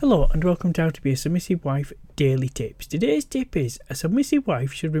Hello and welcome to How to Be a Submissive Wife Daily Tips. Today's tip is, a submissive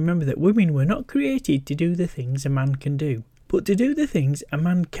wife should remember that women were not created to do the things a man can do, but to do the things a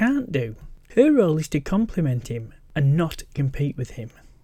man can't do. Her role is to complement him and not compete with him.